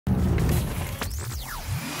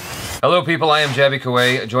Hello people, I am Jaby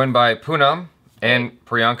KOAY, joined by POONAM and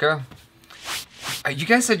PRIYANKA. You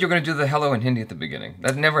guys said you were going to do the hello in Hindi at the beginning.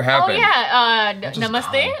 That never happened. Oh yeah,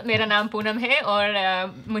 नमस्ते, मेरा नाम पूनम है और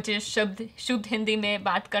मुझे शुद्ध हिंदी में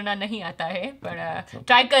बात करना नहीं आता है, पर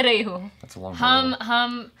ट्राई कर रही हूँ. हम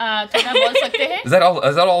थोड़ा बोल सकते हैं? Is that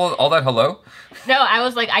all that hello? No, I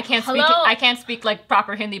was like I can't speak like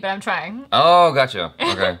proper Hindi, but I'm trying. Oh, gotcha.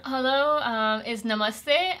 Okay. Hello is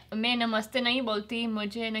namaste. मैं नमस्ते नहीं बोलती,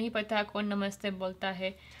 मुझे नहीं पता कौन नमस्ते बोलता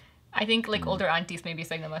है. I think like older aunties maybe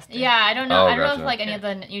say namaste. Yeah, I don't know. Oh, I don't know gotcha. if like any of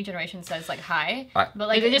the new generation says like hi, but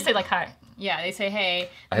like they just say like hi. Yeah, they say hey.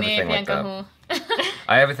 I have a thing like that. Hu.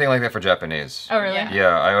 I have a thing like that for Japanese. Oh really?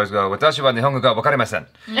 Yeah, I always go, "Watashi wa Nihongo ga wakarimasen,"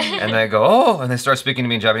 and they go, "Oh," and they start speaking to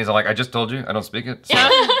me in Japanese. I'm like, "I just told you, I don't speak it." So,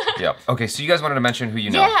 yeah. Okay, so you guys wanted to mention who you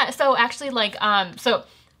know? Yeah. So actually, like,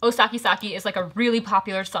 SAKI SAKI is like a really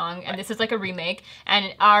popular song, and this is like a remake.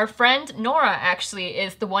 And our friend Nora actually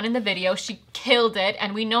is the one in the video. She killed it,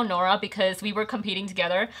 and we know Nora because we were competing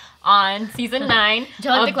together on season 9.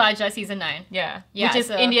 Jaydioactive season 9. Yeah, which is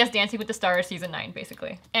India's Dancing with the Stars season 9,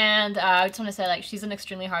 basically. And I just want to say, like, she's an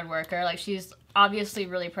extremely hard worker. Like, she's obviously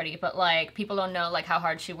really pretty, but like people don't know like how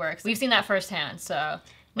hard she works. We've seen that firsthand, so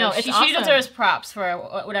no, like, she deserves props for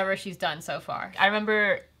whatever she's done so far. I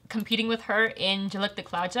remember competing with her in Jalak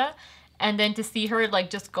Diklaja, and then to see her like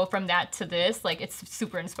just go from that to this, like it's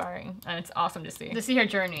super inspiring and it's awesome to see. To see her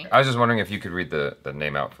journey. I was just wondering if you could read the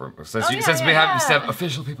name out for since we have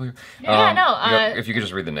official people here. If you could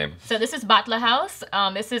just read the name. So this is Batla House.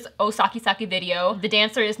 This is SAKI SAKI video. The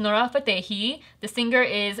dancer is Nora Fatehi. The singer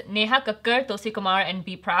is Neha, Tulsi and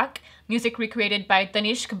B Prak. Music recreated by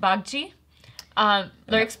Tanishk Bagji.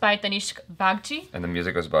 Lyrics by Tanishk Bagji. And the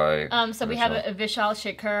music goes by... so we have a Vishal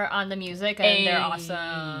Shikhar on the music, and they're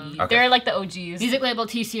awesome. Okay. They're like the OGs. Music label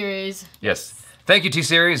T-Series. Yes. Thank you,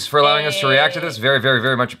 T-Series, for allowing us to react to this. Very, very,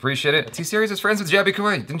 very much appreciate it. T-Series is friends with Jaby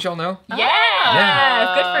KOAY. Didn't y'all know?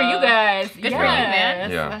 Yeah. Good for you guys. Good for you, man.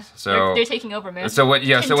 Yeah. So they're taking over, man. So what?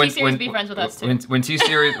 Yeah. So T-Series be friends with us too? When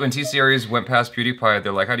T-Series went past PewDiePie,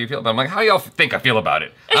 they're like, "How do you feel about it?" I'm like, "How do y'all think I feel about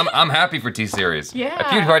it?" I'm happy for T-Series. Yeah.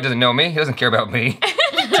 PewDiePie doesn't know me. He doesn't care about me.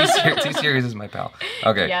 T-Series is my pal.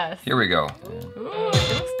 Okay. Yes. Here we go. Ooh, it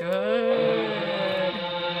looks good.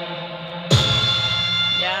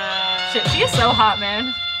 Yeah. Shit, she is so hot,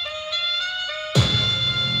 man.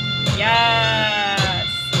 Yes.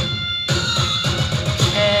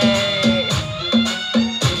 Hey.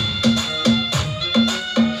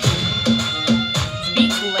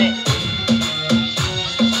 Beats lit.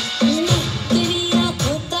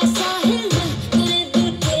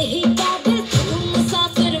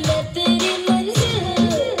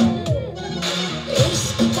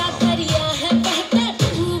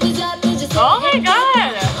 Oh my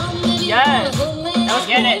god! Yes.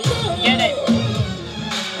 Get it. Get it.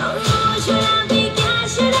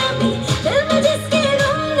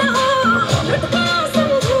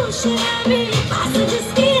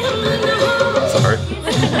 Sorry.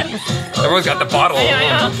 Everyone's got the bottle.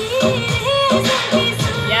 Yeah.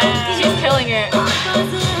 She's killing it.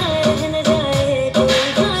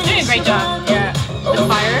 She's doing a great job. Yeah. The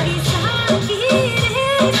fire.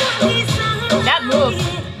 That move.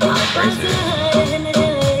 Crazy.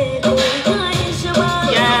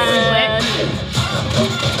 Yes.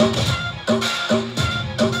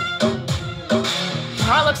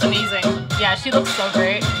 Nora looks amazing. Yeah, she looks so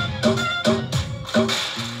great.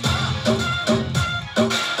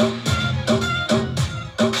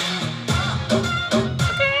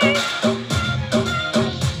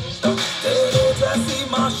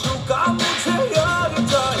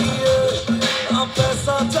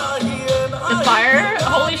 The fire?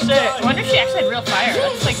 Holy shit. I wonder if she actually had real fire.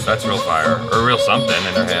 That's like That's real fire, or real something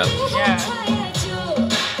in her hand. Yeah.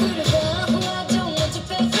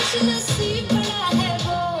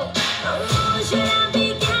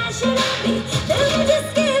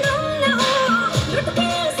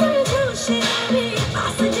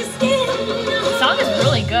 the song is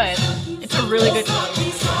really good. It's a really good song.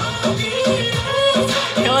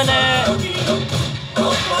 Killing it.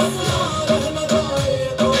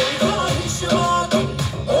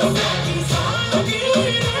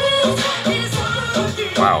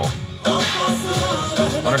 Wow.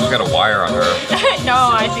 I wonder if she's got a wire on her. No,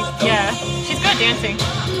 I think, yeah. She's good at dancing.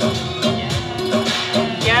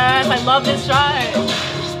 Yes, I love this shot.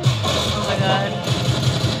 Oh my god.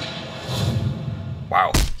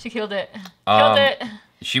 Wow. She killed it. Killed it.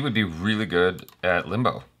 She would be really good at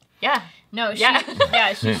limbo. Yeah. No,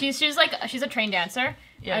 she's like she's a trained dancer.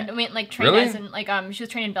 Yeah. I mean, like trained Really? as in like she was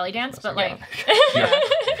trained in belly dance, but like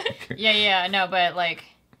Yeah. yeah, no, but like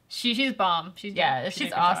she's bomb. Yeah, she's did a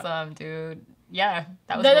good job. awesome, dude. yeah,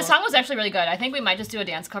 that was The cool. song was actually really good. I think we might just do a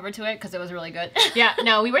dance cover to it because it was really good. Yeah,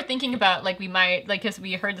 no, we were thinking about like we might like because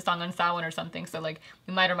we heard the song on Samhain or something, so like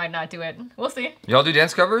we might or might not do it. We'll see. Y'all do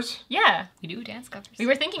dance covers? Yeah, We do dance covers. we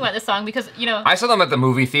were thinking about this song because I saw them at the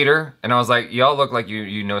movie theater, and I was like, y'all look like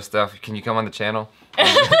you know stuff. Can you come on the channel?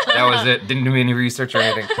 That was it. Didn't do any research or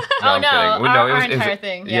anything. Oh, I'm no, kidding. our entire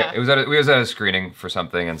thing, yeah. it was we was at a screening for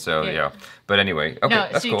something, and so Yeah. yeah. But anyway, okay, no,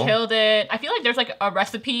 that's she cool. killed it. I feel like there's like a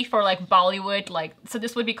recipe for like Bollywood, like so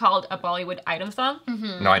this would be called a Bollywood item song.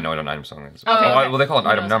 No, I know what an item song is. Okay, okay. Well, they call it Who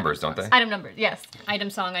item knows numbers, item don't they? Item numbers, yes. Item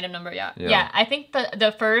song, item number, yeah. Yeah, I think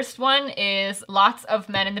the first one is lots of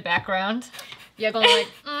men in the background. Yeah, going like,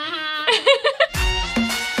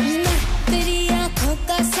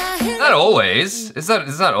 Not always. It's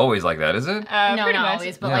not always like that, is it? no, pretty not much.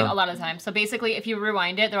 always, but Yeah. like a lot of times. So basically, if you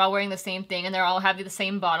rewind it, they're all wearing the same thing and they're all having the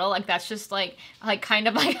same bottle. Like that's just like kind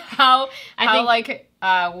of like how think- like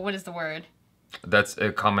what is the word? That's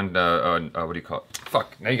a common. What do you call it?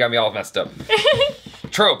 Fuck! Now you got me all messed up.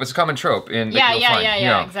 Trope. It's a common trope in. Yeah, you'll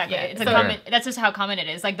find. exactly. Yeah, It's a so- common. That's just how common it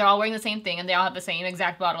is. Like they're all wearing the same thing and they all have the same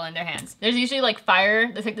exact bottle in their hands. There's usually like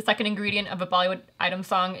fire. That's like the second ingredient of a Bollywood item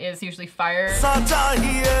song is usually fire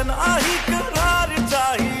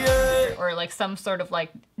or like some sort of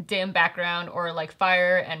like dim background or like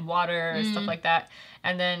fire and water or stuff like that.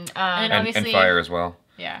 And then And And obviously- fire as well.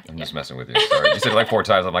 Yeah. I'm just messing with you. Sorry. You said it like 4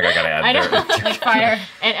 times. I'm like, I gotta add I know. there. Like fire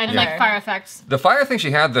and like fire effects. The fire thing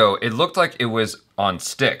she had though, it looked like it was on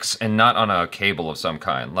sticks and not on a cable of some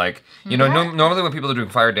kind. Like, you know, normally when people are doing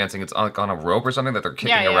fire dancing, it's on a rope or something that they're kicking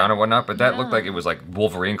Yeah, yeah. around and whatnot. But that looked like it was like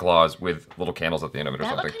Wolverine claws with little candles at the end of it or that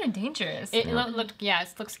something. looked kind of dangerous. It looked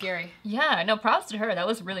it looked scary. Yeah, no, props to her. That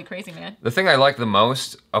was really crazy, man. The thing I liked the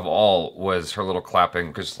most of all was her little clapping,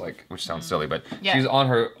 because like, which sounds silly, but Yeah. she's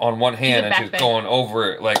on one hand and she's backbend. going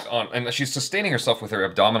over like and she's sustaining herself with her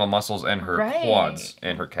abdominal muscles and her Right. quads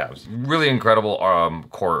and her calves. Really incredible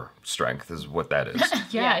core strength is what that is.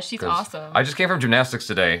 Yeah, she's 'Cause awesome. I just came from gymnastics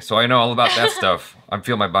today, so I know all about that stuff. I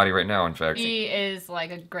feel my body right now, in fact. She is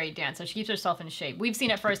like a great dancer. She keeps herself in shape. We've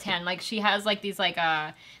seen it firsthand. Like she has like these like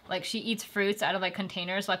she eats fruits out of like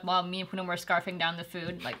containers. Like while me and Poonam were scarfing down the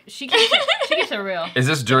food. Like she keeps it real. Is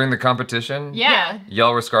this during the competition? Yeah.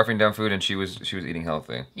 Y'all were scarfing down food and she was eating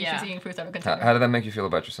healthy. Yeah. She's eating fruits out of a How, container. how did that make you feel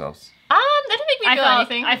about yourselves? That didn't make me feel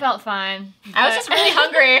anything. I felt fine. I was just really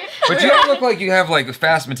hungry. But you don't look like you have like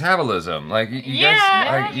fast metabolism. Like you Yeah,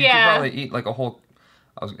 guys, like, you yeah. could probably eat like a whole.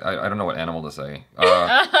 I don't know what animal to say.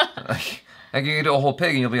 Like you can do a whole pig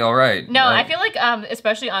and you'll be all right. No, Like, I feel like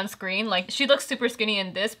especially on screen, like she looks super skinny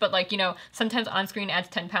in this, but like sometimes on screen adds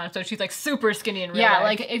 10 pounds, so she's like super skinny in real Yeah,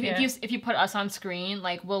 life. like if you put us on screen,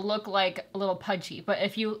 like we'll look like a little pudgy. But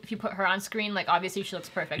if you put her on screen, like obviously she looks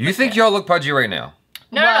perfect. You But think y'all look pudgy right now?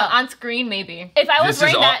 no, Well- on screen maybe. if I was This is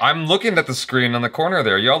wearing all, that, I'm looking at the screen on the corner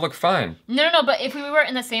there. Y'all look fine. no. But if we were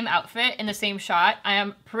in the same outfit in the same shot, I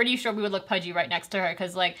am pretty sure we would look pudgy right next to her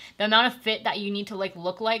because like the amount of fit that you need to like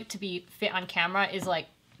look like to be fit on camera is like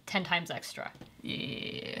 10 times extra.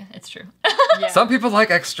 Yeah, it's true. Yeah. Some people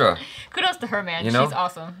like extra. Kudos to her, man. You know? She's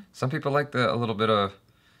awesome. Some people like a little bit of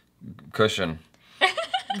cushion.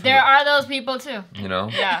 There are those people too. You know.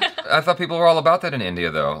 Yeah. I thought people were all about that in India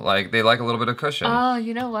though. Like they like a little bit of cushion. Oh,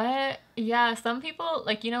 you know what? Yeah, some people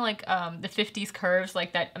like the 50s curves,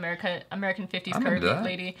 like that American 50s I'm into curve that.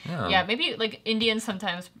 lady. Yeah. Yeah, maybe like Indians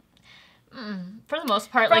sometimes. For the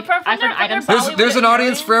most part, For- like for I've their- heard for their items. Bollywood There's an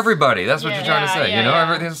audience experience? for everybody. That's what Yeah, you're trying to yeah, say. yeah, you know,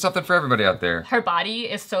 yeah. there's something for everybody out there. Her body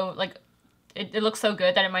is so like it looks so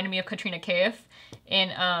good that it reminded me of Katrina Kaif in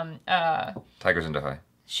Tigers in Defy.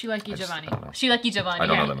 She like you, I Giovanni. don't know. She Lucky Giovanni. I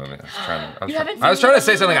don't yeah. know that movie. You haven't I was seen trying to that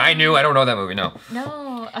say something I movie? knew. I don't know that movie. No.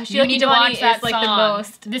 No, She You Lucky need to Giovanni watch that is like song. the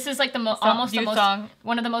most. This is like the most, Song- almost the youth most, song.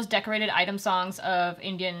 one of the most decorated item songs of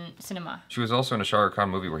Indian cinema. She was also in a Shah Rukh Khan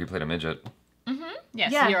movie where he played a midget.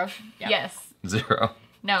 Yes, Yeah. Zero. Yeah. Yes. 0.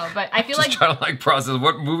 No, but I feel Just like trying to like process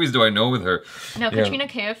what movies do I know with her. no, Yeah. Katrina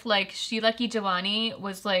Kaif, like She Lucky Giovanni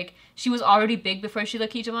was like she was already big before She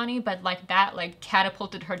Lucky Giovanni, but like that like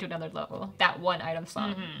catapulted her to another level. That one item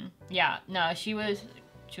song. Yeah. No, she was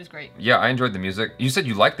great. Yeah, I enjoyed the music. You said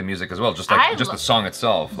you liked the music as well, just like I just lo- the song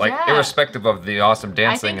itself, like Yeah. irrespective of the awesome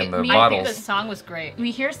dancing think and the me- I think the bottles. song was great.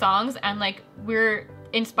 We hear songs and like we're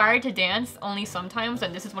inspired to dance only sometimes,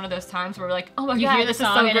 and this is one of those times where we're like, oh my You god, hear the this is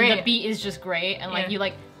song so and great. then the beat is just great, and like Yeah. you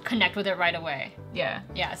like connect with it right away. Yeah,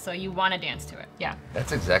 Yeah, so you want to dance to it. yeah.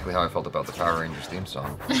 That's exactly how I felt about the Power Rangers theme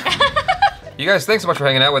song. You guys, thanks so much for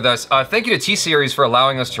hanging out with us. Thank you to T-Series for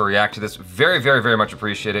allowing us to react to this. Very, very, very much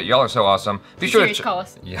appreciate it. Y'all are so awesome. Be sure Serious, to call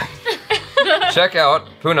us. Yeah. Check out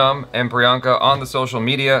Poonam and Priyanka on the social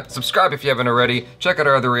media. Subscribe if you haven't already. Check out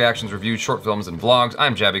our other reactions, reviews, short films, and vlogs.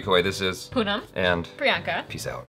 I'm Jaby KOAY. This is Poonam. And Priyanka. peace out.